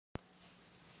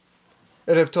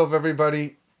Erev Tov,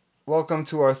 everybody. Welcome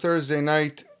to our Thursday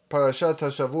night Parashat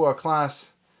HaShavua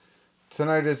class.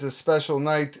 Tonight is a special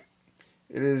night.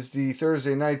 It is the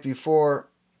Thursday night before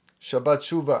Shabbat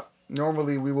Shuvah.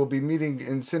 Normally, we will be meeting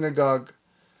in synagogue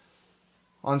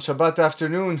on Shabbat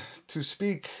afternoon to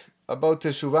speak about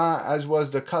Teshuvah, as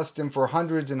was the custom for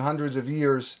hundreds and hundreds of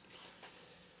years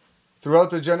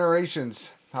throughout the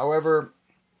generations. However,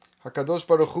 HaKadosh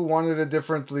Baruch Hu wanted it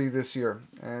differently this year.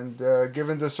 And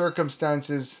given the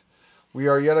circumstances, we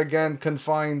are yet again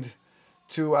confined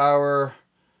to our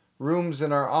rooms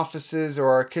and our offices or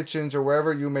our kitchens or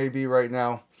wherever you may be right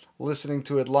now, listening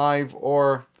to it live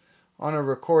or on a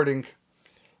recording.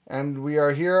 And we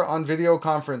are here on video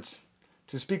conference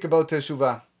to speak about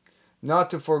Teshuvah,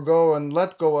 not to forego and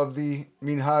let go of the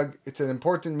minhag. It's an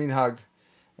important minhag.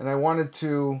 And I wanted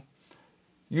to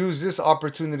use this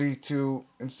opportunity to,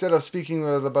 instead of speaking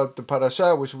about the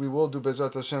parasha, which we will do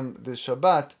Bezrat Hashem this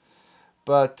Shabbat,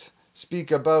 but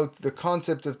speak about the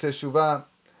concept of Teshuvah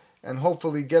and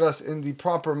hopefully get us in the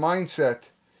proper mindset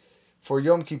for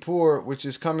Yom Kippur, which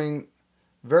is coming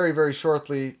very, very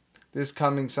shortly, this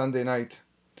coming Sunday night.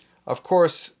 Of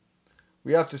course,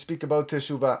 we have to speak about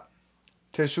Teshuvah.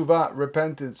 Teshuvah,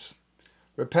 repentance.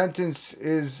 Repentance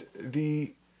is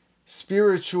the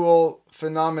spiritual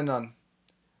phenomenon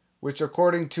which,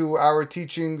 according to our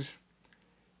teachings,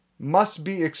 must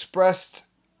be expressed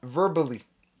verbally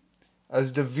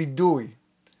as the vidui.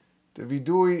 The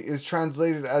vidui is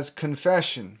translated as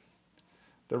confession.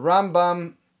 The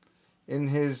Rambam, in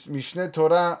his Mishneh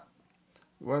Torah,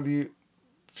 one of the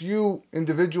few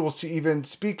individuals to even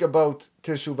speak about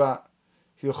Teshuvah,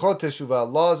 Hilchot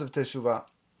Teshuvah, laws of Teshuvah,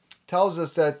 tells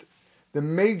us that the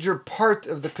major part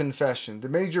of the confession, the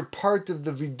major part of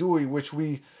the vidui, which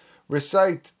we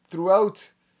recite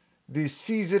throughout the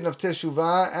season of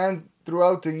Teshuvah and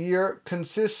throughout the year,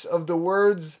 consists of the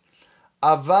words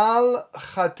Aval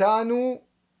Chatanu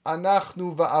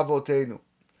Anachnu Va'avotenu.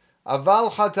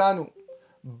 Aval Chatanu.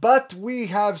 But we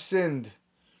have sinned,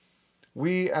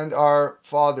 we and our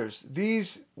fathers.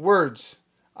 These words,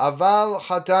 Aval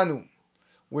Chatanu,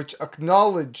 which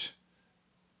acknowledge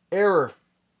error,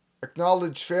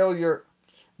 acknowledge failure,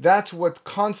 that's what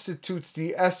constitutes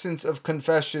the essence of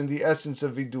confession, the essence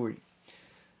of vidui.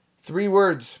 3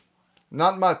 words,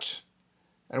 not much.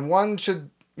 And one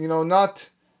should, not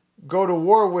go to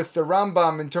war with the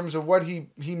Rambam in terms of what he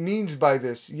means by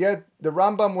this. Yet the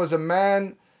Rambam was a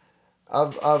man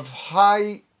of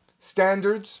high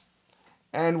standards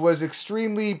and was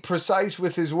extremely precise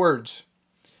with his words.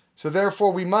 So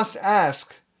therefore we must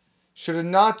ask, should it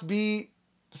not be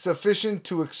sufficient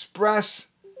to express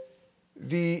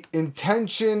the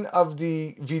intention of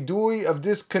the vidui, of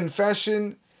this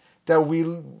confession, that we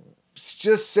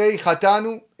just say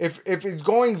chatanu? If it's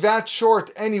going that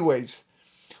short anyways,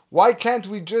 why can't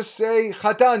we just say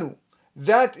chatanu?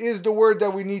 That is the word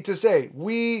that we need to say.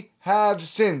 We have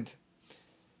sinned.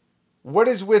 What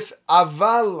is with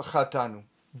aval chatanu?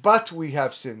 But we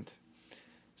have sinned.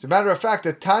 As a matter of fact,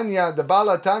 the Tanya, the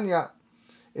Bala Tanya,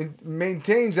 it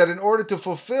maintains that in order to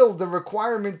fulfill the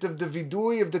requirement of the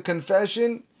vidui, of the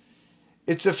confession,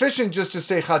 it's sufficient just to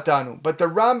say chatanu. But the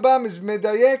Rambam is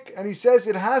medayek, and he says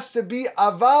it has to be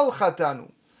aval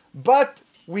chatanu. But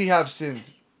we have sinned.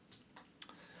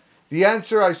 The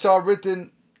answer I saw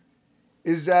written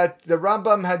is that the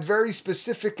Rambam had very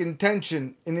specific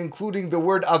intention in including the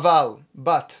word aval,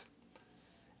 but.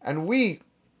 And we,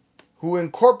 who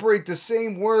incorporate the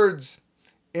same words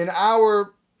in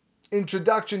our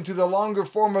introduction to the longer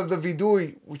form of the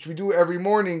vidui, which we do every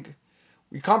morning,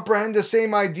 we comprehend the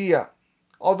same idea,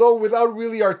 although without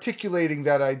really articulating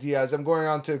that idea, as I'm going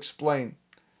on to explain.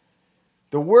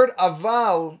 The word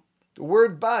aval, the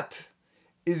word bat,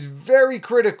 is very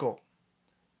critical.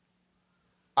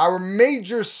 Our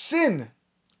major sin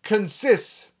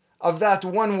consists of that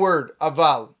one word,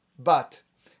 aval, bat.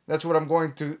 That's what I'm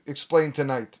going to explain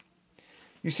tonight.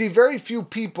 You see, very few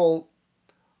people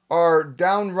are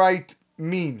downright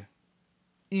mean,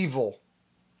 evil.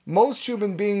 Most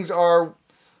human beings are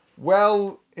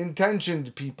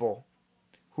well-intentioned people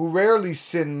who rarely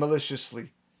sin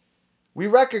maliciously. We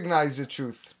recognize the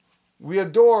truth. We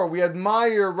adore, we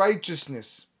admire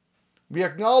righteousness. We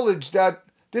acknowledge that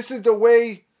this is the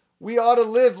way we ought to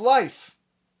live life,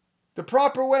 the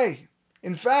proper way.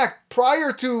 In fact,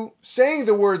 prior to saying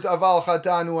the words Aval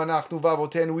Chatanu Anachnu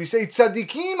Vavotenu, we say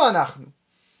Tzadikim Anachnu.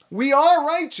 We are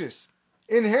righteous,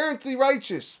 inherently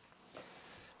righteous.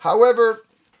 However,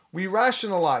 we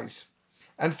rationalize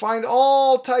and find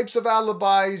all types of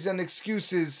alibis and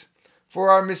excuses for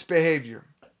our misbehavior.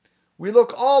 We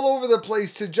look all over the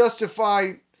place to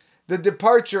justify the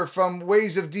departure from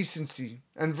ways of decency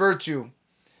and virtue.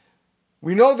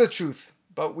 We know the truth,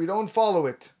 but we don't follow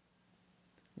it.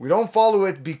 We don't follow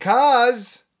it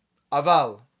because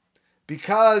aval,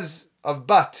 because of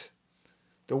but.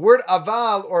 The word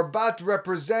aval or bat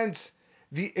represents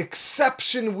the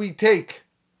exception we take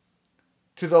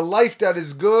to the life that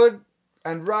is good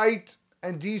and right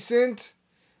and decent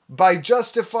by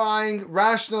justifying,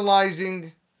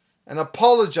 rationalizing, and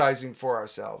apologizing for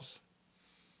ourselves.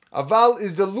 Aval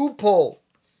is the loophole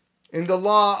in the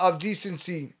law of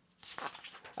decency.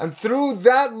 And through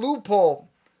that loophole,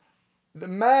 the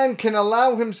man can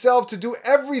allow himself to do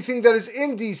everything that is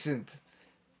indecent,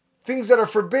 things that are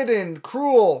forbidden,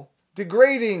 cruel,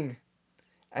 degrading.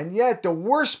 And yet the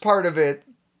worst part of it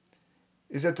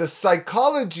is that the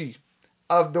psychology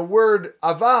of the word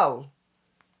aval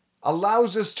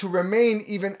allows us to remain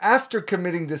even after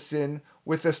committing the sin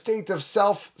with a state of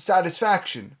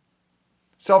self-satisfaction,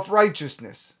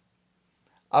 self-righteousness.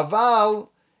 Aval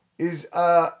is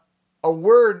a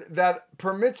word that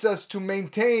permits us to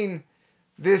maintain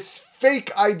this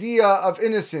fake idea of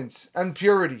innocence and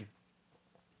purity.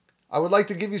 I would like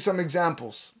to give you some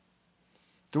examples.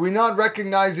 Do we not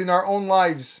recognize in our own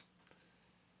lives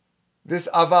this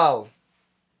aval?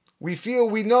 We feel,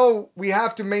 we know we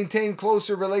have to maintain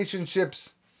closer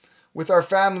relationships with our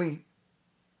family,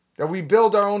 that we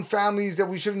build our own families, that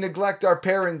we shouldn't neglect our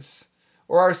parents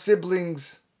or our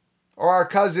siblings or our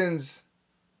cousins.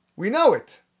 We know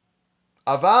it.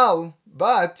 Aval,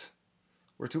 but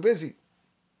we're too busy.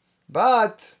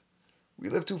 But we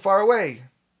live too far away.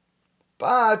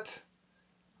 But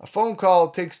a phone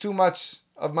call takes too much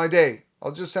of my day.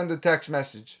 I'll just send a text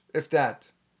message, if that.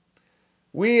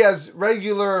 We as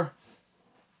regular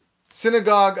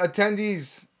synagogue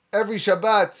attendees every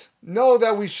Shabbat know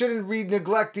that we shouldn't be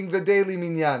neglecting the daily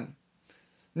minyan.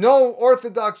 No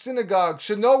Orthodox synagogue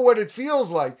should know what it feels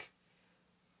like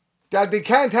that they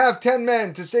can't have 10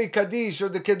 men to say Kaddish or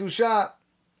the Kedusha.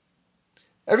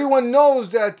 Everyone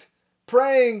knows that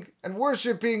praying and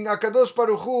worshiping HaKadosh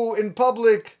Baruch Hu in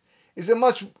public is a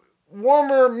much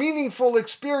warmer, meaningful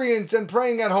experience than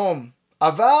praying at home.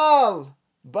 Aval,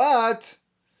 but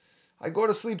I go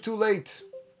to sleep too late.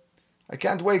 I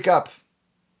can't wake up.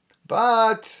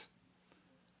 But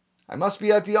I must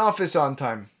be at the office on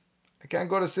time. I can't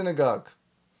go to synagogue.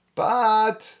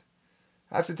 But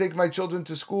I have to take my children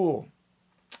to school.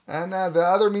 And the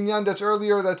other minyan that's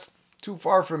earlier, that's too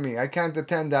far from me. I can't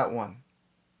attend that one.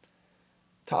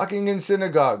 Talking in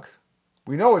synagogue.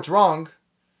 We know it's wrong.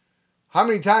 How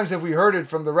many times have we heard it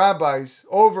from the rabbis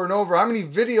over and over? How many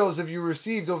videos have you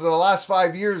received over the last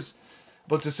 5 years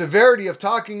about the severity of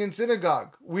talking in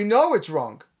synagogue? We know it's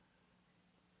wrong.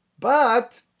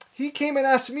 But he came and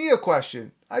asked me a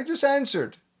question. I just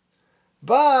answered.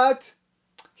 But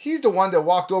he's the one that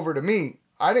walked over to me.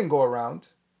 I didn't go around.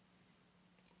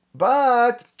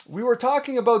 But we were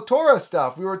talking about Torah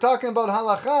stuff. We were talking about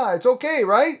halakha. It's okay,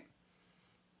 right?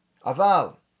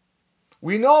 Aval.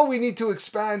 We know we need to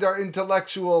expand our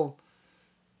intellectual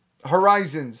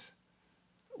horizons.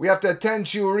 We have to attend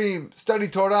shiurim, study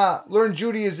Torah, learn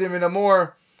Judaism in a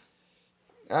more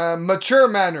mature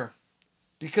manner.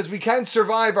 Because we can't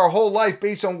survive our whole life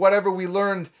based on whatever we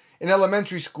learned in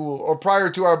elementary school or prior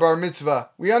to our bar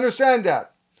mitzvah. We understand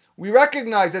that. We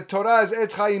recognize that Torah is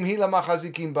etz chaim hila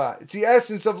machazikim ba. It's the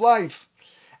essence of life.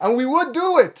 And we would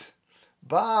do it.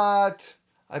 But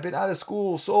I've been out of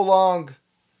school so long.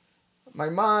 My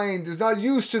mind is not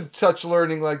used to such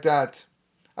learning like that.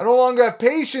 I no longer have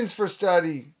patience for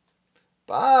study.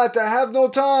 But I have no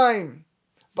time.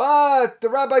 But the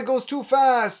rabbi goes too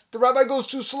fast. The rabbi goes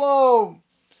too slow.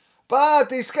 But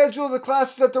they schedule the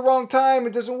classes at the wrong time.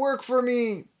 It doesn't work for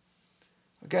me.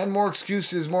 Again, more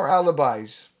excuses, more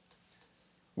alibis.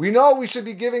 We know we should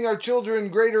be giving our children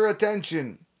greater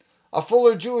attention, a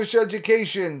fuller Jewish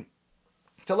education,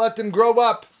 to let them grow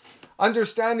up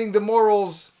understanding the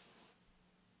morals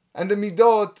and the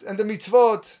midot and the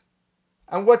mitzvot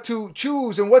and what to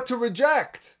choose and what to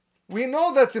reject. We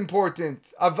know that's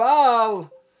important. Aval,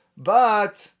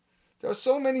 but there are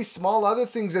so many small other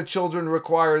things that children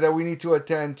require that we need to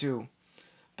attend to.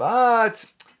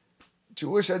 But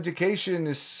Jewish education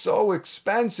is so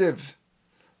expensive.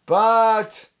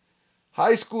 But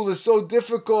high school is so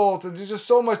difficult and there's just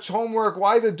so much homework.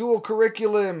 Why the dual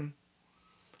curriculum?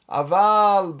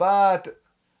 Aval, but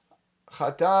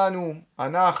chatanu,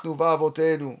 anachnu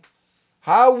v'avotenu.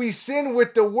 How we sin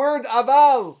with the word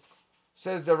aval,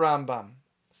 says the Rambam.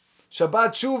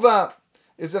 Shabbat Shuvah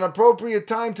is an appropriate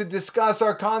time to discuss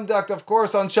our conduct, of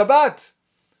course, on Shabbat.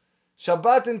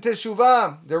 Shabbat and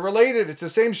Teshuvah, they're related. It's the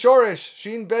same shoresh.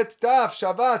 Shin Bet Taf,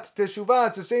 Shabbat, Teshuvah,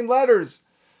 it's the same letters.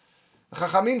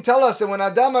 Chachamim tell us that when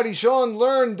Adam HaRishon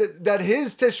learned that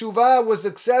his teshuvah was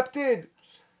accepted,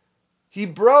 he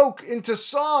broke into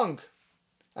song.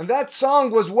 And that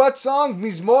song was what song?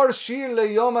 Mizmor Shir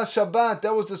LeYom HaShabbat.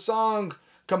 That was the song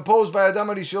composed by Adam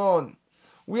HaRishon.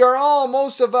 We are all,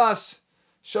 most of us,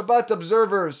 Shabbat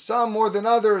observers. Some more than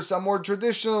others, some more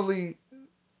traditionally,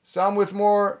 some with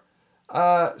more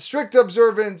strict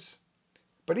observance.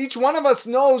 But each one of us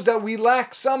knows that we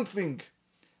lack something.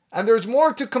 And there's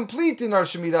more to complete in our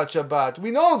Shemirat Shabbat.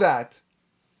 We know that.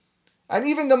 And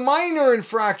even the minor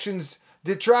infractions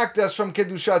detract us from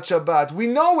Kedushat Shabbat. We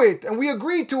know it and we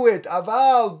agree to it.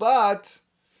 Aval, but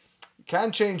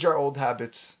can't change our old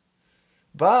habits.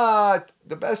 But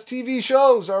the best TV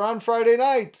shows are on Friday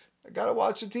night. I gotta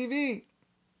watch the TV.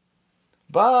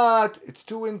 But it's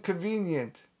too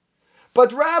inconvenient.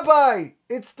 But Rabbi,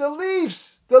 it's the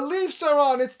Leafs. The Leafs are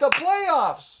on. It's the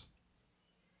playoffs.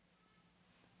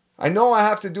 I know I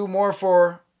have to do more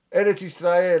for Eretz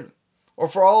Yisrael or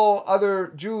for all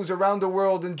other Jews around the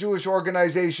world and Jewish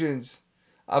organizations.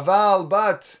 Aval,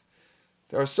 but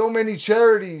there are so many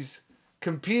charities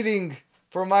competing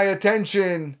for my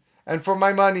attention and for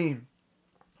my money.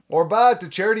 Or but the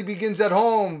charity begins at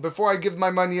home before I give my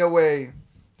money away.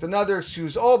 It's another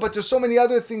excuse. Oh, but there's so many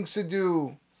other things to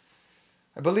do.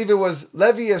 I believe it was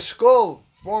Levi Eshkol,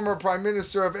 former Prime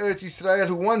Minister of Eretz Yisrael,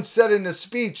 who once said in a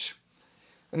speech,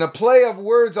 in a play of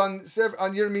words on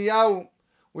Yirmiyahu,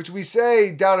 which we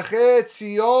say, Darche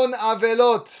Tzion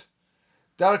Avelot.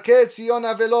 Darche Tzion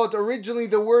Avelot. Originally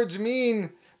the words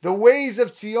mean, the ways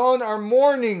of Tzion are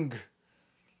mourning.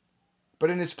 But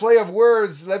in his play of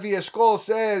words, Levi Eshkol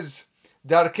says,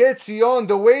 Darche Tzion,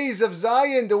 the ways of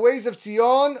Zion, the ways of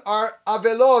Tzion are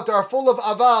Avelot, are full of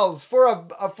avals,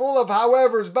 full of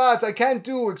howevers, buts, I can't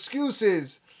do,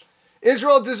 excuses.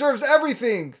 Israel deserves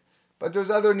everything, but there's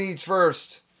other needs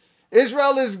first.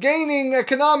 Israel is gaining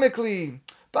economically,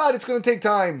 but it's going to take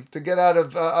time to get out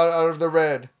of the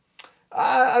red.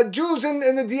 Jews in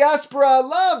the diaspora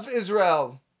love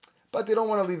Israel, but they don't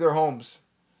want to leave their homes.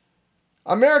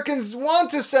 Americans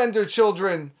want to send their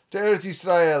children to Eretz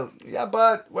Yisrael. Yeah,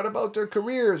 but what about their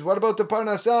careers? What about the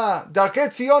parnasah? Darkei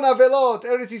Tzion Avelot.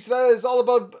 Eretz Yisrael is all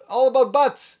about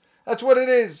butts. That's what it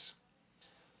is.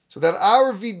 So that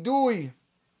our vidui,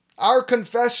 our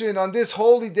confession on this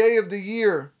holy day of the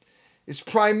year, is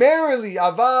primarily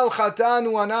aval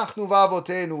chatanu anachnu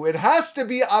v'avotenu. It has to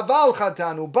be aval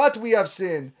chatanu, but we have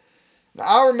sinned.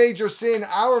 Our major sin,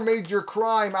 our major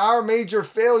crime, our major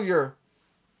failure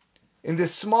in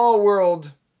this small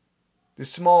world,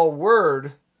 this small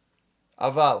word,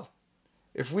 aval.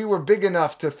 If we were big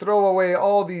enough to throw away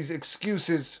all these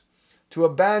excuses, to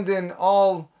abandon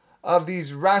all of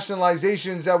these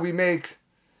rationalizations that we make,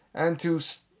 and to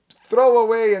throw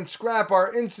away and scrap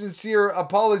our insincere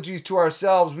apologies to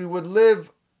ourselves, we would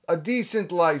live a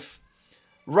decent life,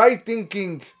 right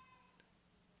thinking,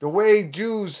 the way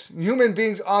Jews, human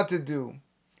beings ought to do.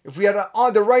 If we had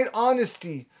the right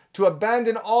honesty to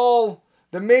abandon all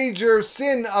the major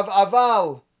sin of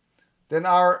aval, then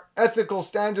our ethical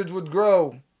standards would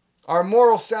grow, our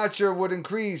moral stature would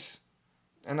increase,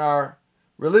 and our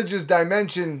religious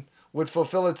dimension would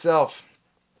fulfill itself.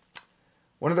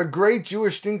 One of the great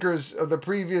Jewish thinkers of the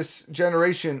previous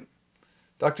generation,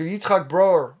 Dr. Yitzchak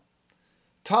Broer,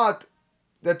 taught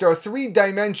that there are three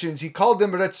dimensions. He called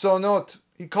them retzonot.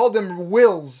 He called them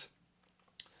wills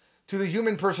to the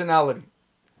human personality.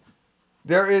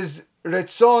 There is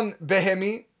retzon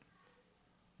behemi,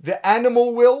 the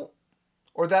animal will,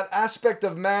 or that aspect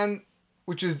of man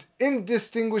which is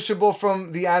indistinguishable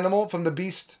from the animal, from the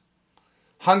beast.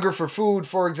 Hunger for food,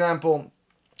 for example.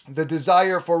 The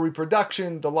desire for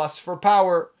reproduction, the lust for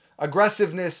power,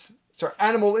 aggressiveness. It's our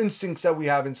animal instincts that we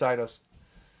have inside us.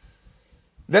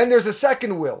 Then there's a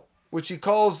second will, which he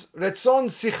calls retzon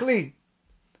sichli.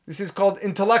 This is called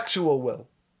intellectual will.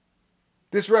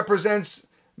 This represents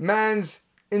man's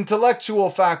intellectual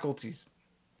faculties,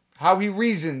 how he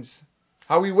reasons,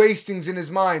 how he weighs things in his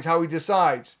mind, how he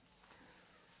decides.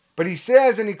 But he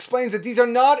says and he explains that these are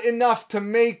not enough to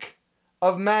make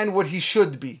of man what he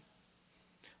should be.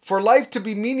 For life to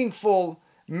be meaningful,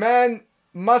 man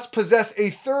must possess a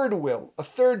third will, a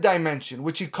third dimension,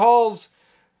 which he calls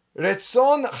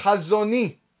retzon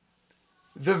chazoni,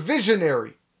 the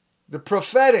visionary, the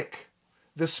prophetic,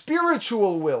 the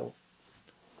spiritual will,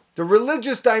 the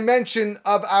religious dimension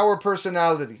of our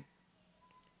personality.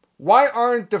 Why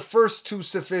aren't the first two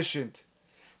sufficient?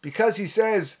 Because he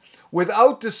says,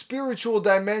 without the spiritual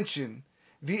dimension,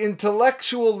 the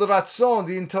intellectual ratzon,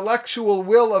 the intellectual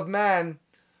will of man,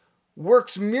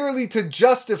 works merely to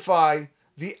justify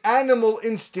the animal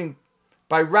instinct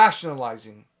by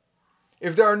rationalizing.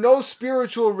 if there are no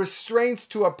spiritual restraints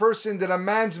to a person, then a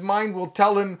man's mind will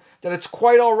tell him that it's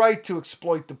quite all right to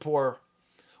exploit the poor,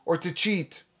 or to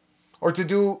cheat, or to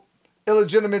do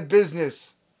illegitimate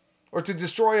business, or to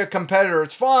destroy a competitor.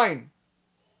 It's fine.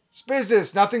 It's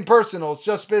business, nothing personal. It's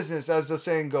just business, as the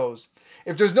saying goes.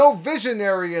 If there's no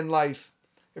visionary in life,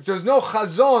 if there's no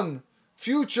chazon,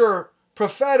 future,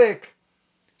 prophetic,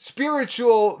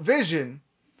 spiritual vision,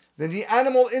 then the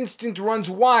animal instinct runs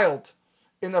wild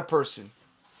in a person.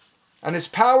 And his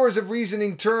powers of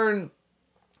reasoning turn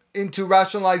into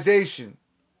rationalization.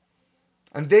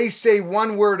 And they say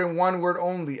one word and one word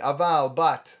only, aval,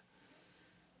 but.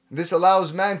 And this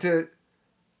allows man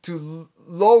to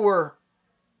lower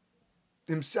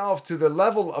himself to the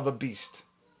level of a beast.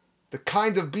 The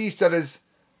kind of beast that is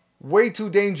way too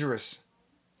dangerous.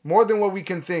 More than what we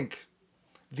can think.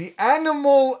 The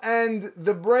animal and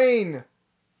the brain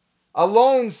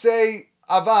alone say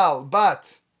aval,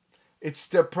 but. It's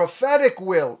the prophetic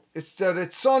will. It's the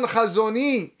Ritzon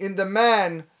Chazoni in the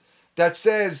man that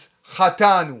says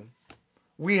Chatanu.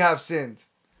 We have sinned.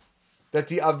 That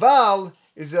the aval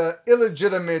is an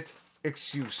illegitimate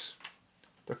excuse.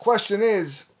 The question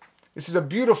is, this is a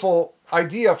beautiful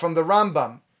idea from the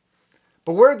Rambam.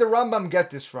 But where did the Rambam get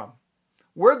this from?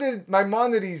 Where did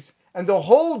Maimonides and the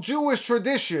whole Jewish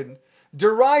tradition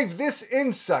derive this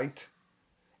insight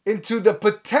into the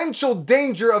potential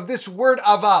danger of this word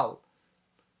aval?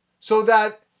 So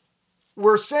that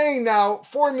we're saying now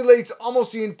formulates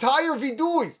almost the entire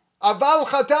vidui. Aval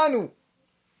chatanu.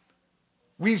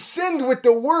 We've sinned with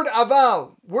the word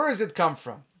aval. Where does it come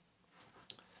from?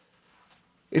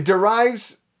 It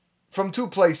derives from two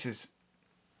places.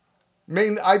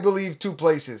 I believe two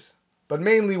places. But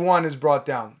mainly one is brought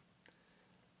down.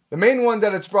 The main one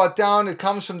that it's brought down, it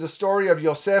comes from the story of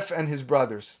Yosef and his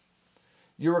brothers.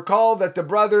 You recall that the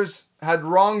brothers had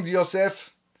wronged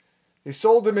Yosef. They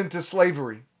sold him into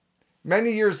slavery.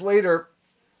 Many years later,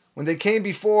 when they came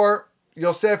before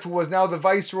Yosef, who was now the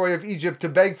viceroy of Egypt, to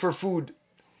beg for food,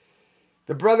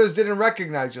 the brothers didn't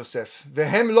recognize Yosef.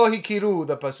 Vehem lo hikiru,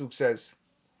 the pasuk says.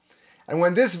 And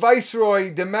when this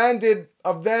viceroy demanded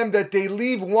of them that they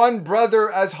leave one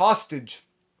brother as hostage,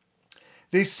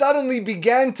 they suddenly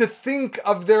began to think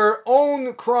of their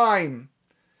own crime,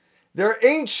 their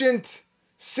ancient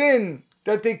sin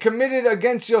that they committed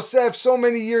against Yosef so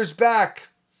many years back.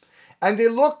 And they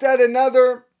looked at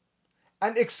another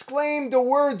and exclaimed the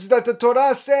words that the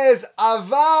Torah says,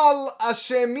 Aval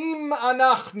Ashemim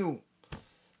Anachnu.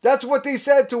 That's what they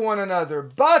said to one another.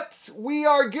 But we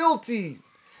are guilty.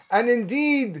 And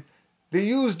indeed, they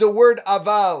used the word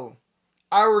Aval.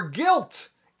 Our guilt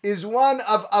is one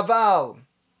of Aval.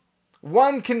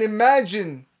 One can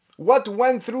imagine what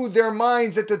went through their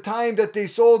minds at the time that they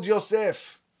sold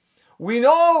Yosef. We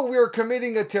know we're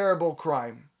committing a terrible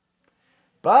crime.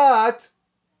 But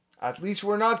at least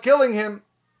we're not killing him.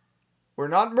 We're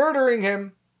not murdering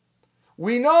him.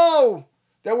 We know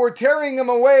that we're tearing him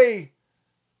away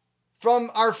from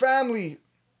our family.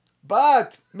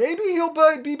 But maybe he'll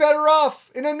be better off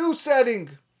in a new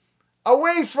setting,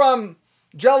 away from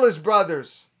jealous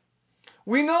brothers.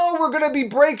 We know we're going to be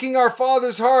breaking our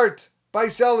father's heart by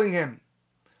selling him.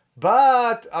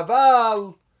 But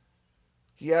Aval,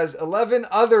 he has 11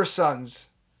 other sons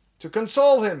to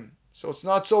console him, so it's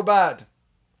not so bad.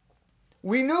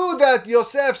 We knew that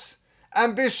Yosef's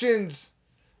ambitions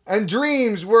and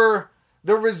dreams were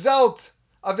the result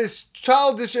of his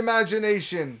childish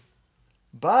imagination.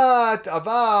 But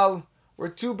Aval, we're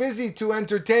too busy to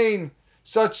entertain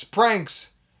such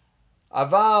pranks.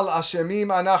 Aval Ashemim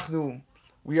Anachnu.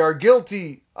 We are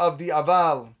guilty of the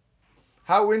Aval.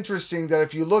 How interesting that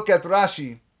if you look at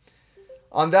Rashi,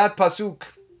 on that pasuk,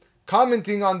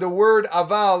 commenting on the word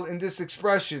aval in this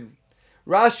expression,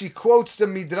 Rashi quotes the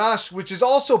Midrash, which is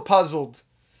also puzzled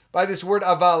by this word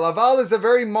aval. Aval is a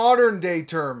very modern day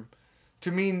term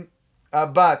to mean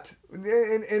but.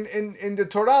 In the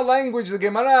Torah language, the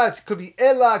Gemara, it could be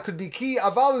ela, it could be ki.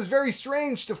 Aval is very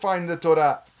strange to find in the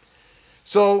Torah.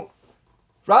 So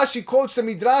Rashi quotes the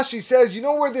Midrash. He says, you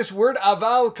know where this word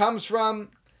aval comes from?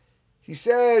 He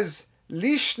says,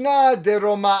 Lishna de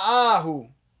Roma'ahu.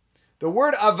 The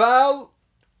word aval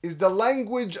is the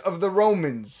language of the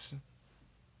Romans.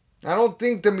 I don't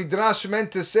think the Midrash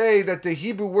meant to say that the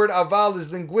Hebrew word aval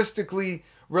is linguistically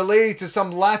related to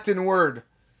some Latin word.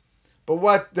 But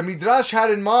what the Midrash had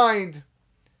in mind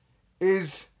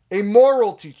is a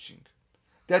moral teaching.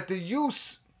 That the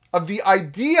use of the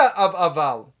idea of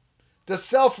aval, the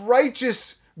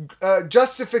self-righteous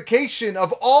justification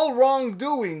of all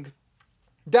wrongdoing,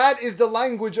 that is the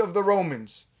language of the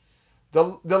Romans.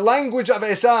 The language of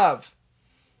Esav.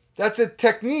 That's a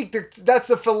technique. That's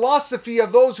a philosophy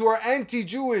of those who are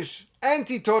anti-Jewish,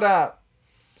 anti-Torah.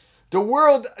 The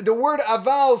word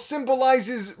aval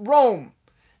symbolizes Rome.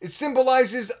 It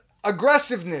symbolizes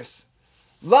aggressiveness,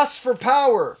 lust for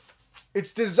power,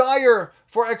 its desire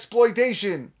for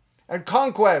exploitation and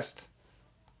conquest.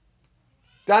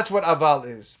 That's what aval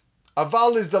is.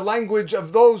 Aval is the language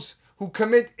of those who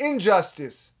commit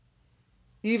injustice,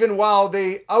 even while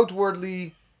they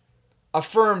outwardly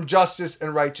affirm justice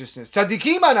and righteousness.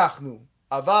 Tzadikim anachnu,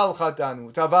 aval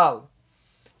chatanu, taval.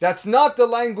 That's not the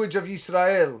language of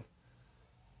Israel.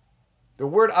 The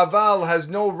word aval has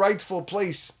no rightful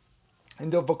place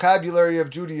in the vocabulary of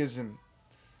Judaism.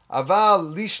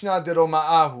 Aval lishna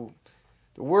deroma'ahu.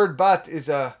 The word bat is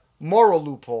a moral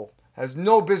loophole, has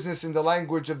no business in the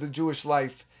language of the Jewish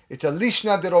life. It's a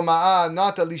lishna deroma'ah,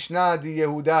 not a lishna de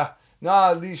Yehuda,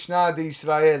 not a lishna de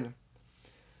Israel.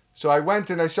 So I went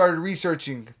and I started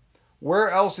researching. Where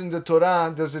else in the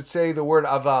Torah does it say the word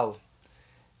aval?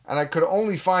 And I could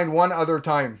only find one other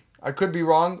time. I could be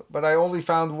wrong, but I only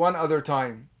found one other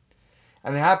time.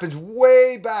 And it happens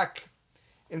way back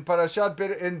in Parashat,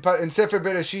 in Sefer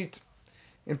Bereshit,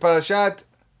 in Parashat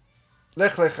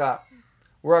Lech Lecha,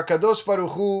 where HaKadosh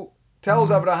Baruch Hu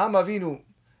tells Abraham Avinu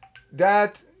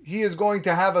that he is going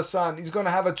to have a son. He's going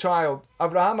to have a child.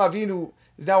 Abraham Avinu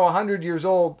is now 100 years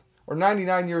old, or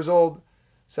 99 years old.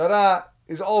 Sarah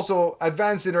is also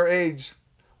advanced in her age.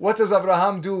 What does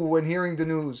Abraham do when hearing the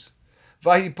news?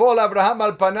 Vahipol Abraham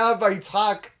al panav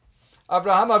vayitzchak.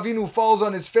 Abraham Avinu falls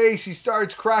on his face. He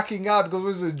starts cracking up because it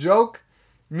was a joke.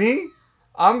 Me?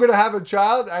 I'm going to have a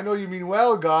child? I know you mean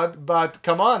well, God, but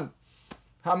come on.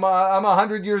 I'm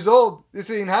 100 years old.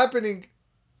 This ain't happening.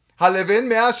 Halevin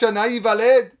mea shana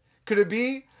yivaled. Could it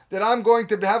be that I'm going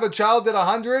to have a child at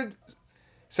 100?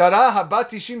 Sarah habat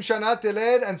tishim shana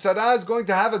teled, and Sarah is going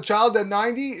to have a child at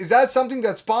 90? Is that something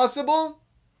that's possible?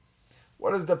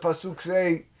 What does the pasuk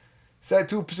say? Said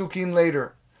 2 psukim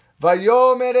later.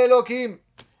 Vayomer Elokim,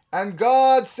 and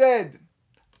God said,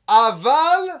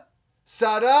 Aval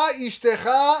Sarah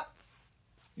ishtecha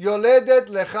yoledet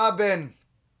lecha ben.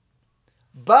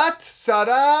 But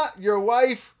Sarah, your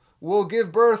wife, will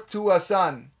give birth to a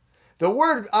son. The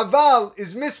word aval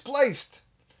is misplaced.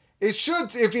 It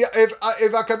should, if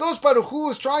HaKadosh Baruch Hu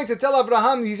is trying to tell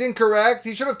Abraham he's incorrect,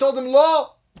 he should have told him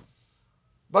lo.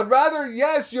 But rather,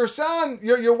 yes, your son,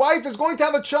 your wife is going to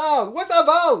have a child. What's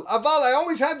aval? Aval, I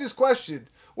always had this question.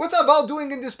 What's aval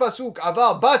doing in this pasuk?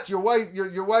 Aval, but your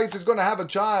wife is going to have a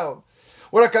child.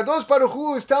 What HaKadosh Baruch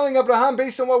Hu is telling Abraham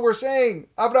based on what we're saying.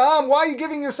 Abraham, why are you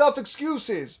giving yourself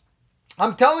excuses?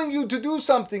 I'm telling you to do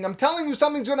something. I'm telling you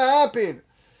something's going to happen.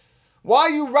 Why are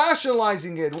you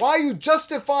rationalizing it? Why are you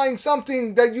justifying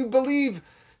something that you believe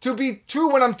to be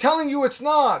true when I'm telling you it's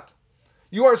not?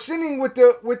 You are sinning with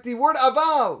the word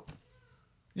aval.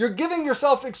 You're giving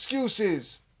yourself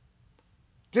excuses.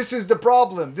 This is the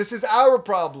problem. This is our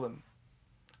problem.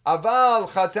 Aval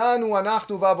chatanu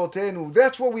anachnu v'avotenu.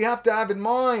 That's what we have to have in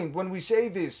mind when we say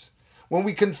this. When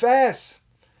we confess.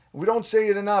 We don't say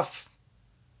it enough.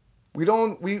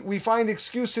 We find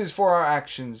excuses for our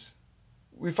actions.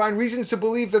 We find reasons to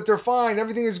believe that they're fine.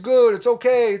 Everything is good. It's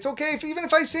okay. It's okay. Even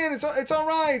if I sin, it's all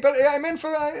right. But I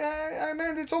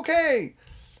meant it's okay.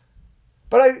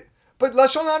 But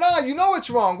lashon hara, you know it's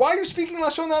wrong. Why are you speaking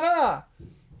lashon hara?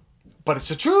 But it's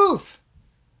the truth.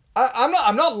 I'm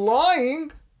not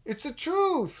lying. It's the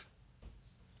truth.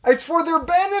 It's for their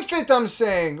benefit. I'm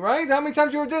saying, right? How many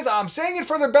times you heard this? I'm saying it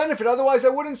for their benefit. Otherwise, I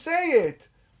wouldn't say it.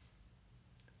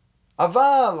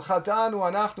 Aval chatanu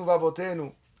anachnu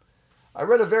v'avotenu. I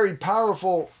read a very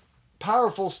powerful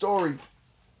story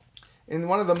in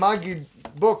one of the Magid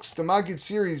books, the Magid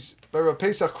series by Rav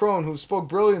Pesach Krohn, who spoke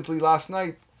brilliantly last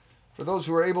night, for those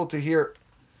who were able to hear.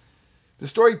 The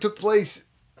story took place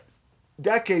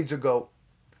decades ago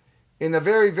in a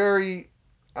very, very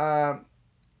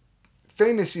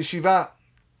famous yeshiva.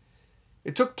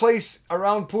 It took place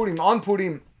around Purim, on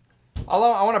Purim. I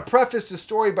want to preface the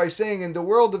story by saying in the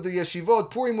world of the yeshivot,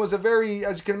 Purim was a very,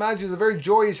 as you can imagine, a very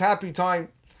joyous, happy time.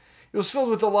 It was filled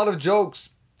with a lot of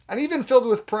jokes, and even filled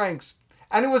with pranks.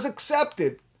 And it was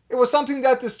accepted. It was something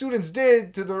that the students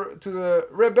did to the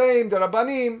Rebbeim, the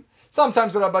Rabbanim.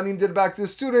 Sometimes the Rabbanim did back to the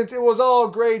students. It was all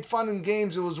great fun and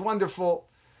games. It was wonderful.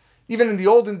 Even in the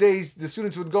olden days, the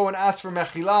students would go and ask for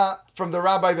mechila from the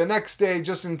rabbi the next day,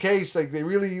 just in case, they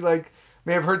really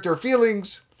may have hurt their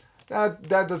feelings. That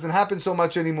doesn't happen so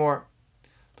much anymore.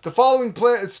 But the following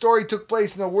story took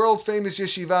place in a world-famous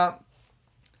yeshiva.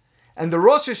 And the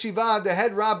Rosh Yeshiva, the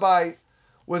head rabbi,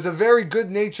 was a very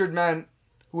good-natured man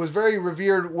who was very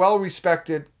revered,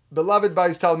 well-respected, beloved by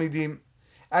his Talmidim.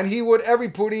 And he would, every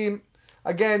Purim,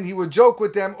 Again, he would joke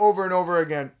with them over and over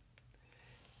again.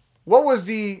 What was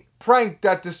the prank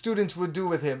that the students would do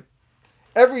with him?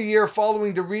 Every year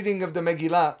following the reading of the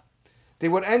Megillah, they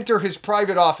would enter his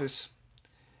private office,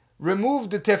 remove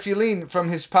the tefillin from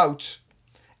his pouch,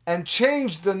 and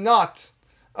change the knot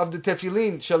of the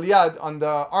tefillin, shaliyad, on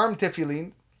the arm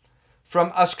tefillin,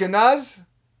 from Ashkenaz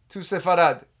to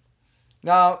Sepharad.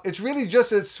 Now, it's really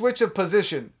just a switch of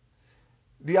position.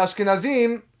 The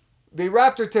Ashkenazim, they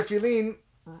wrap their tefillin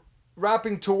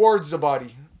wrapping towards the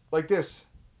body, like this.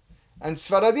 And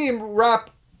Sfaradim wrap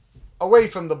away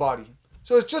from the body.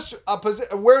 So it's just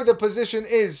where the position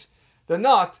is, the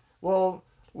knot will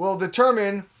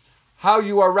determine how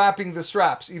you are wrapping the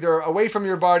straps, either away from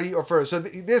your body or further. So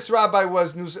this rabbi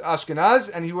was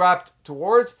Ashkenaz, and he wrapped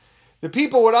towards. The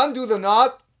people would undo the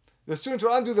knot, the students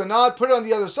would undo the knot, put it on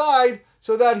the other side,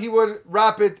 so that he would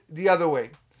wrap it the other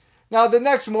way. Now the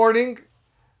next morning,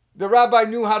 the rabbi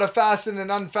knew how to fasten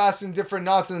and unfasten different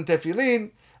knots in the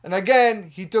tefillin, and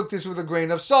again, he took this with a grain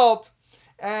of salt,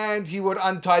 and he would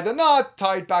untie the knot,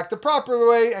 tie it back the proper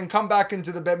way, and come back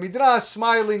into the Bet Midrash,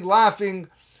 smiling, laughing,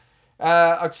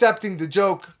 accepting the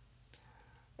joke.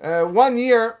 One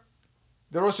year,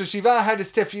 the Rosh Hashiva had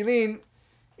his tefillin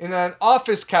in an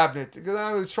office cabinet, because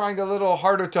I was trying a little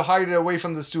harder to hide it away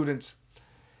from the students.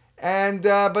 And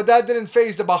but that didn't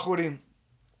faze the Bachurim.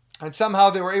 And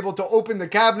somehow they were able to open the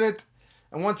cabinet,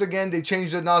 and once again they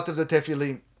changed the knot of the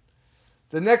tefillin.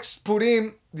 The next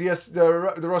Purim, the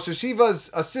Rosh Hashiva's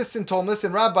assistant told him,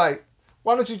 listen, Rabbi,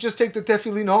 why don't you just take the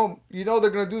tefillin home? You know they're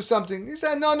going to do something. He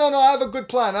said, no, I have a good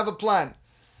plan. I have a plan.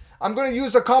 I'm going to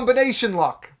use a combination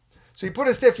lock. So he put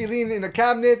his tefillin in the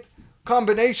cabinet,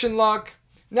 combination lock.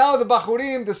 Now the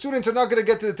Bachurim, the students, are not going to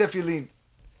get to the tefillin.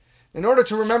 In order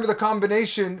to remember the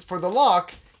combination for the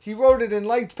lock, he wrote it in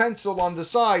light pencil on the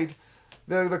side,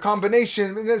 the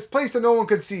combination, in a place that no one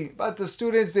could see. But the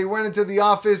students, they went into the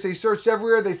office, they searched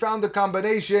everywhere, they found the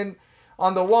combination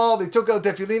on the wall, they took out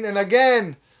tefillin, and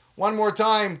again, one more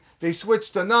time, they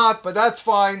switched the knot, but that's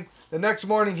fine. The next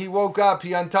morning he woke up,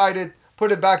 he untied it,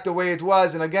 put it back the way it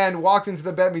was, and again, walked into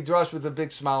the Bet Midrash with a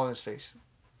big smile on his face.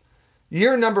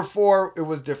 Year number 4, it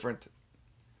was different.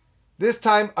 This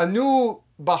time, a new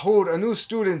Bahur, a new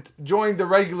student, joined the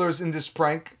regulars in this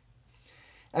prank.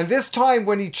 And this time,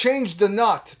 when he changed the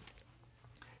knot,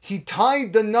 he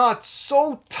tied the knot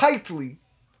so tightly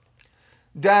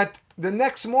that the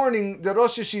next morning, the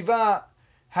Rosh Hashiva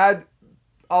had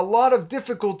a lot of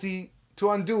difficulty to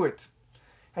undo it.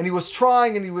 And he was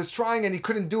trying, and he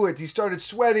couldn't do it. He started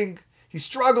sweating. He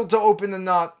struggled to open the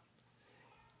knot.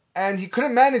 And he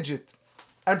couldn't manage it.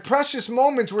 And precious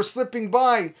moments were slipping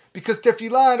by because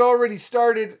Tefillah had already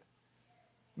started.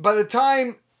 By the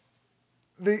time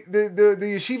the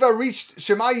yeshiva reached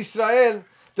Shema Yisrael,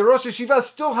 the Rosh Hashiva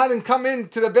still hadn't come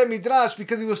into the Bet Midrash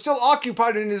because he was still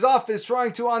occupied in his office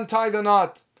trying to untie the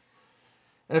knot.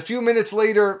 And a few minutes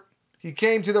later, he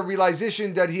came to the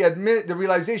realization that he had missed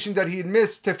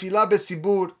Tefillah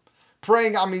B'Sibur,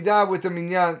 praying Amidah with the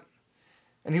Minyan,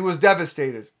 and he was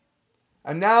devastated.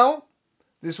 And now,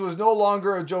 this was no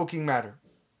longer a joking matter.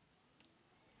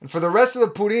 And for the rest of the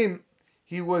Purim,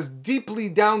 he was deeply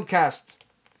downcast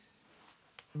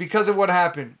because of what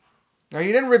happened. Now,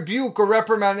 he didn't rebuke or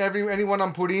reprimand anyone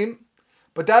on Purim,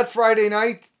 but that Friday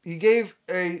night, he gave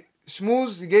a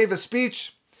shmuz, he gave a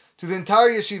speech to the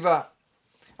entire yeshiva.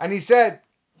 And he said,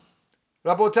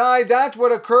 Rabotai, that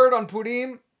what occurred on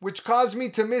Purim, which caused me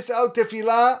to miss out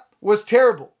Tefillah, was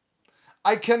terrible.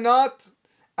 I cannot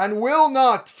and will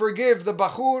not forgive the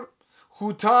Bachur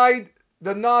who tied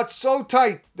the knot so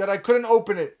tight that I couldn't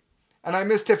open it, and I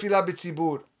missed Tefillah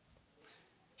B'Tzibur.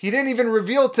 He didn't even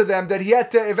reveal to them that he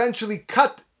had to eventually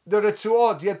cut the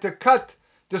Retzuot, he had to cut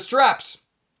the straps.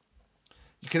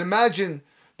 You can imagine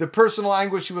the personal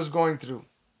anguish he was going through.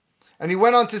 And he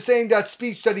went on to say in that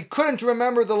speech that he couldn't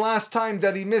remember the last time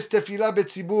that he missed Tefillah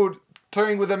B'Tzibur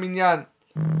praying with a minyan.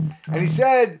 And he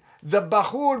said, the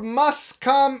Bachur must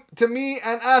come to me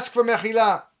and ask for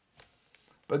Mechila.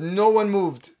 But no one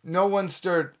moved, no one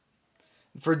stirred.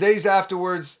 For days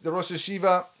afterwards, the Rosh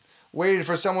Hashiva waited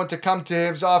for someone to come to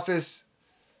his office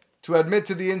to admit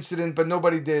to the incident, but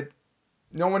nobody did.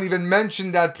 No one even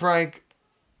mentioned that prank.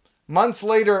 Months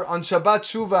later, on Shabbat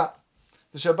Shuvah,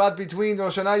 the Shabbat between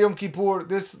Rosh Hashanah Yom Kippur,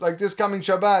 this coming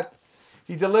Shabbat,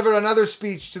 he delivered another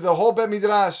speech to the whole Bet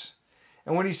Midrash.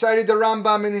 And when he cited the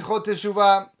Rambam in Hilchot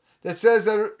Teshuvah, that says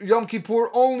that Yom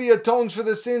Kippur only atones for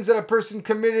the sins that a person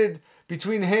committed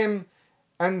between him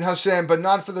and Hashem, but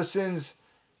not for the sins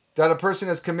that a person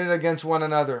has committed against one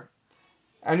another.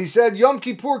 And he said Yom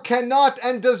Kippur cannot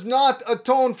and does not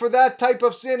atone for that type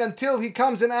of sin until he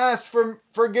comes and asks for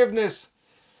forgiveness.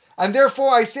 And therefore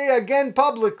I say again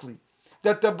publicly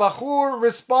that the Bachur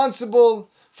responsible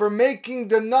for making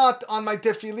the knot on my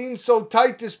tefillin so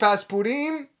tight this past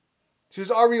Purim, she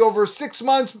was already over 6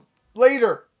 months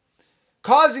later,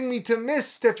 causing me to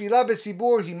miss tefillah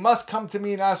b'tzibur, he must come to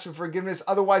me and ask for forgiveness,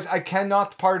 otherwise I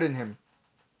cannot pardon him.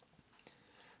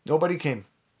 Nobody came.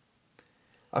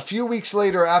 A few weeks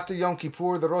later, after Yom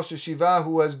Kippur, the Rosh Yeshiva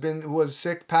who was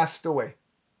sick passed away.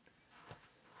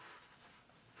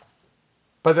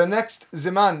 But the next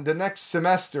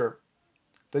semester,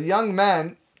 the young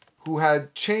man who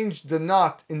had changed the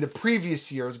knot in the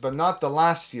previous years, but not the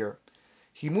last year,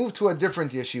 he moved to a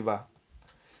different yeshiva.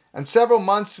 And several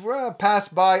months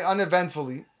passed by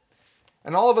uneventfully.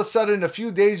 And all of a sudden, a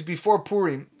few days before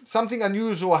Purim, something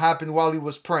unusual happened while he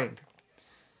was praying.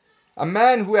 A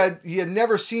man who he had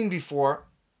never seen before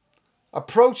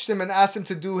approached him and asked him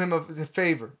to do him a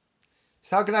favor. He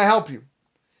said, how can I help you?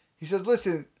 He says,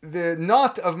 listen, the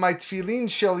knot of my tefillin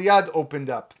shel yad opened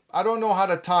up. I don't know how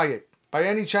to tie it. By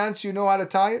any chance you know how to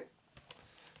tie it?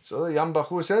 So the young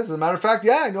Bachur says, as a matter of fact,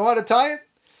 yeah, I know how to tie it.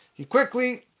 He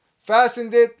quickly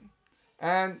fastened it,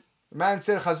 and the man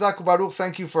said, Chazak Baruch,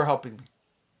 thank you for helping me.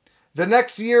 The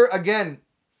next year, again,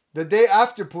 the day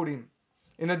after Purim,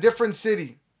 in a different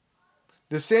city,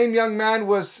 the same young man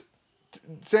was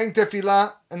saying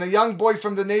tefillah, and a young boy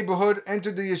from the neighborhood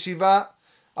entered the yeshiva,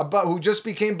 who just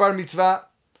became bar mitzvah,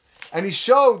 and he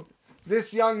showed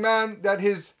this young man that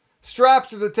his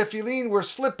straps of the tefillin were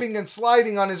slipping and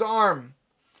sliding on his arm.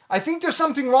 I think there's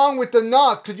something wrong with the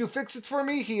knot. Could you fix it for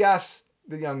me? He asked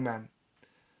the young man.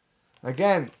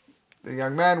 Again, the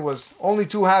young man was only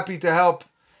too happy to help.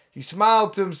 He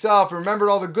smiled to himself, remembered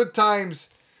all the good times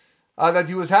that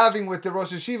he was having with the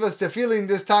Rosh Yeshiva's tefillin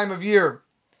this time of year.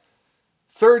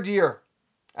 3rd year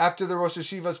after the Rosh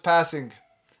Yeshiva's passing,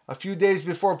 a few days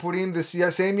before Purim, this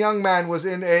same young man was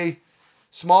in a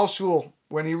small shul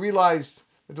when he realized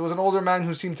that there was an older man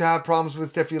who seemed to have problems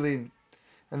with tefillin.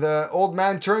 And the old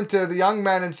man turned to the young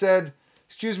man and said,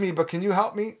 excuse me, but can you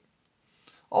help me?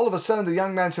 All of a sudden, the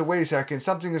young man said, wait a second,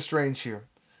 something is strange here.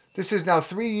 This is now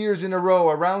 3 years in a row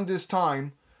around this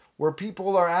time where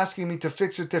people are asking me to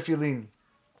fix their tefillin.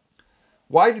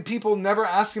 Why did people never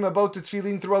ask him about the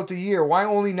tefillin throughout the year? Why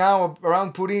only now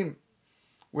around Purim?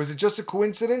 Was it just a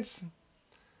coincidence?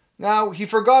 Now, he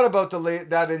forgot about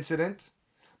that incident.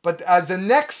 But as the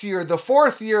next year, the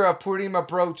 4th year of Purim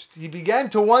approached, he began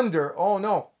to wonder, oh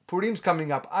no, Purim's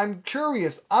coming up. I'm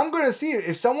curious. I'm going to see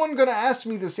if someone's going to ask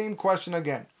me the same question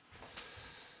again.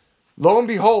 Lo and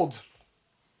behold,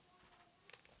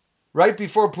 right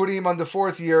before Purim on the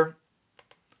 4th year,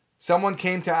 someone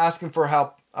came to ask him for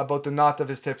help about the knot of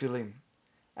his tefillin.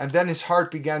 And then his heart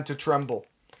began to tremble.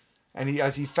 And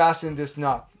as he fastened this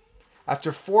knot,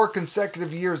 after 4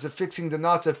 consecutive years of fixing the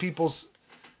knots of people's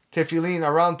tefillin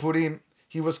around Purim,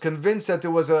 he was convinced that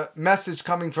there was a message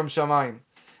coming from Shamayim.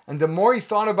 And the more he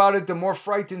thought about it, the more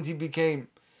frightened he became,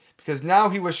 because now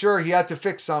he was sure he had to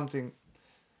fix something.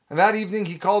 And that evening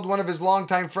he called one of his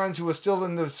longtime friends who was still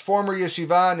in his former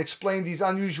yeshiva and explained these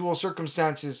unusual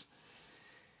circumstances.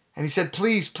 And he said,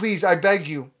 please, I beg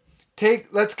you,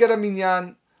 let's get a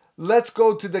minyan, let's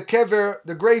go to the kever,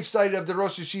 the gravesite of the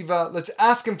Rosh Yeshiva, let's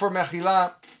ask him for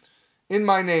mechila in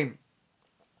my name.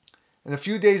 And a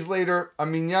few days later, a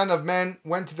minyan of men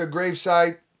went to the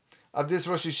gravesite of this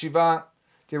Rosh Yeshiva.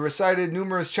 They recited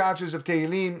numerous chapters of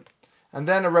Tehillim, and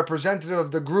then a representative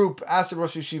of the group asked the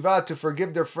Rosh Yeshiva to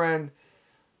forgive their friend,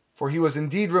 for he was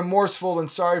indeed remorseful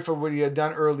and sorry for what he had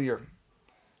done earlier.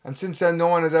 And since then, no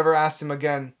one has ever asked him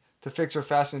again to fix or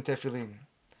fasten tefillin.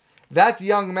 That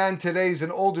young man today is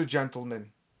an older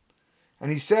gentleman.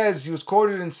 And he says, he was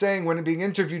quoted in saying when being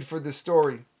interviewed for this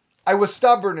story, I was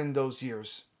stubborn in those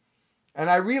years. And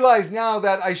I realize now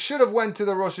that I should have went to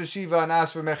the Rosh Yeshiva and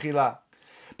asked for mechila.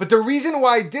 But the reason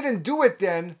why I didn't do it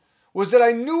then was that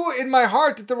I knew in my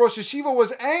heart that the Rosh Yeshiva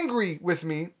was angry with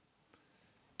me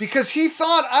because he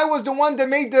thought I was the one that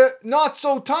made the knot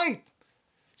so tight,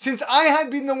 since I had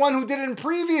been the one who did it in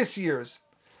previous years.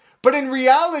 But in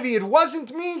reality, it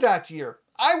wasn't me that year.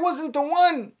 I wasn't the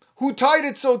one who tied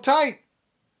it so tight.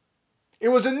 It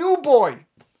was a new boy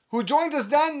who joined us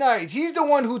that night. He's the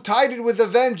one who tied it with a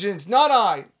vengeance, not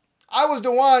I. I was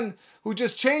the one who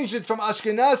just changed it from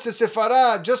Ashkenaz to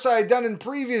Sepharad, just as I had done in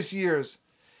previous years.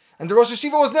 And the Rosh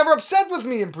Yeshiva was never upset with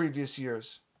me in previous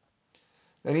years.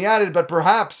 Then he added, but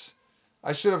perhaps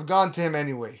I should have gone to him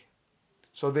anyway.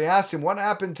 So they asked him, what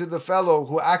happened to the fellow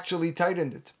who actually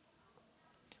tightened it?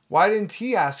 Why didn't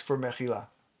he ask for mechila?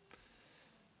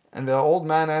 And the old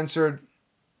man answered,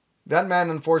 that man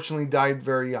unfortunately died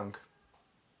very young.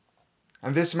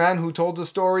 And this man who told the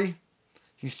story,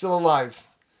 he's still alive.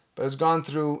 but has gone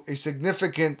through a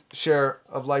significant share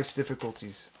of life's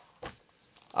difficulties.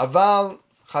 Aval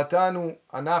chatanu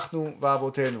anachnu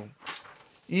va'avotenu.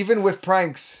 Even with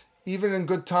pranks, even in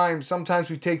good times,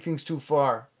 sometimes we take things too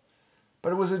far.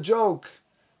 But it was a joke.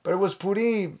 But it was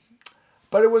Purim.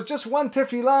 But it was just one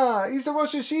tefillah. He's a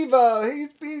Rosh Yeshiva.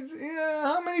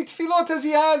 How many tefillot has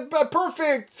he had?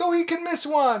 Perfect. So he can miss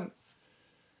one.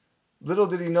 Little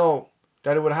did he know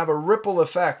that it would have a ripple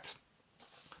effect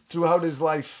throughout his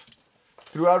life.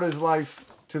 Throughout his life,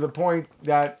 to the point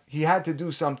that he had to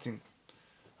do something.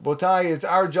 Botai, it's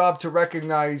our job to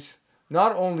recognize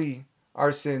not only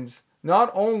our sins, not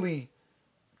only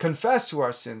confess to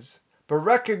our sins, but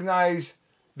recognize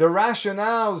the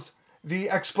rationales, the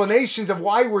explanations of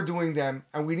why we're doing them,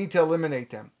 and we need to eliminate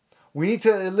them. We need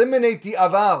to eliminate the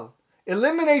aval.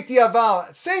 Eliminate the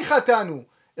aval. Say chatanu.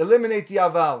 Eliminate the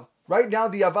aval. Right now,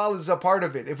 the aval is a part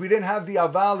of it. If we didn't have the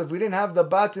aval, if we didn't have the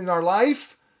bat in our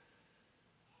life,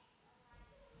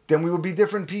 then we would be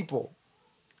different people.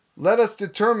 Let us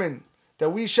determine that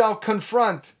we shall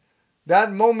confront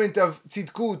that moment of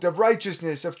tzidkut, of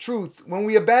righteousness, of truth, when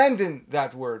we abandon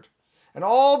that word. And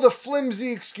all the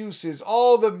flimsy excuses,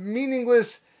 all the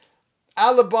meaningless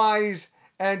alibis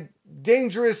and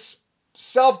dangerous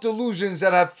self-delusions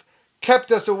that have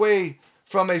kept us away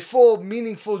from a full,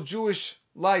 meaningful Jewish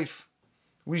life.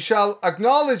 We shall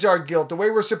acknowledge our guilt the way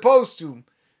we're supposed to,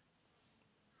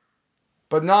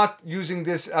 but not using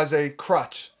this as a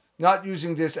crutch, not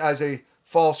using this as a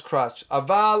false crutch.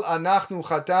 Aval anachnu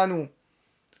chatanu.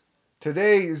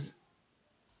 Today is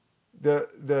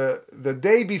the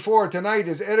day before tonight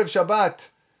is Erev Shabbat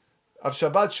of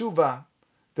Shabbat Shuvah,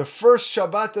 the first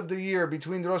Shabbat of the year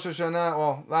between Rosh Hashanah.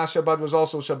 Well, last Shabbat was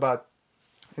also Shabbat.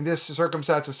 In this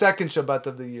circumstance, the second Shabbat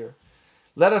of the year.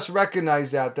 Let us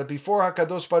recognize that before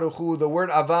HaKadosh Baruch Hu, the word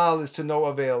aval is to no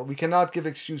avail. We cannot give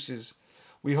excuses.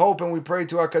 We hope and we pray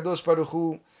to HaKadosh Baruch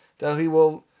Hu that He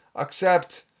will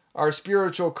accept our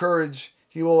spiritual courage.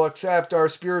 He will accept our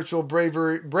spiritual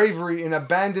bravery in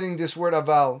abandoning this word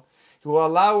aval. He will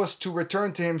allow us to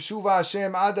return to Him. Shuva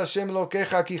Hashem ad Hashem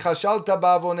Elokecha ki chashalta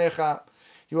ba'avonecha.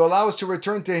 He will allow us to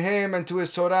return to Him and to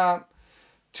His Torah,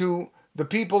 to the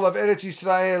people of Eretz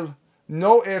Yisrael.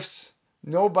 No ifs,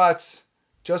 no buts,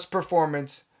 just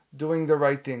performance, doing the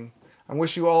right thing. I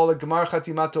wish you all a Gemar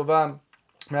Chatima Tova.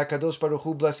 May HaKadosh Baruch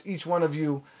Hu bless each one of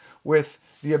you with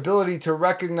the ability to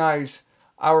recognize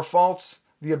our faults,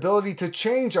 the ability to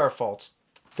change our faults,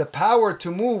 the power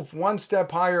to move one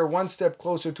step higher, one step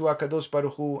closer to HaKadosh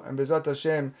Baruch Hu, and Bezat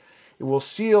Hashem, it will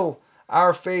seal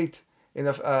our fate in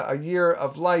a year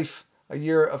of life, a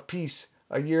year of peace,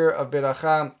 a year of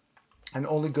beracha, and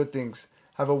only good things.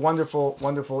 Have a wonderful,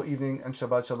 wonderful evening, and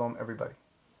Shabbat Shalom, everybody.